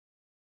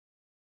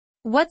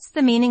What's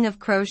the meaning of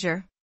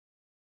crosier?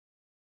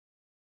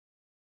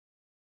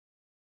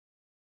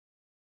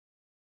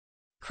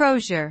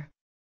 Crosier.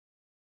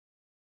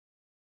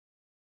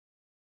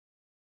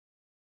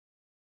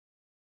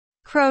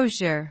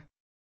 Crosier.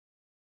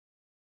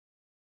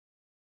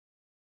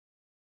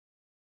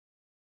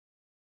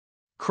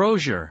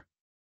 Crosier.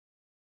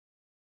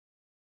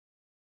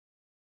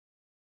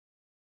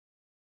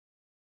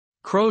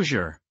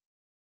 Crosier.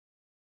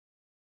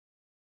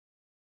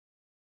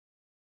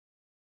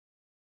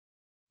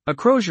 A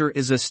crosier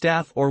is a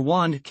staff or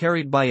wand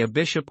carried by a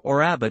bishop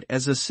or abbot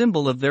as a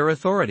symbol of their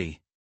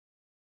authority.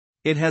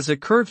 It has a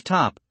curved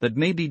top that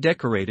may be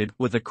decorated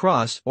with a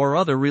cross or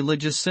other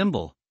religious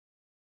symbol.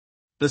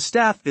 The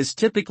staff is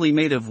typically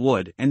made of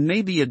wood and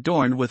may be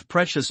adorned with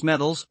precious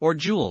metals or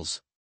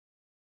jewels.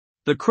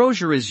 The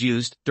crosier is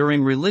used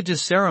during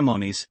religious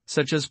ceremonies,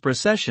 such as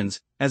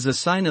processions, as a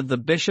sign of the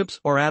bishop's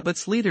or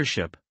abbot's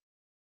leadership.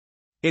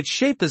 Its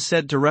shape is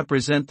said to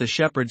represent the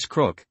shepherd's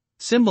crook,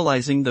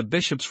 symbolizing the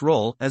bishop's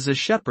role as a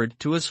shepherd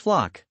to his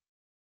flock.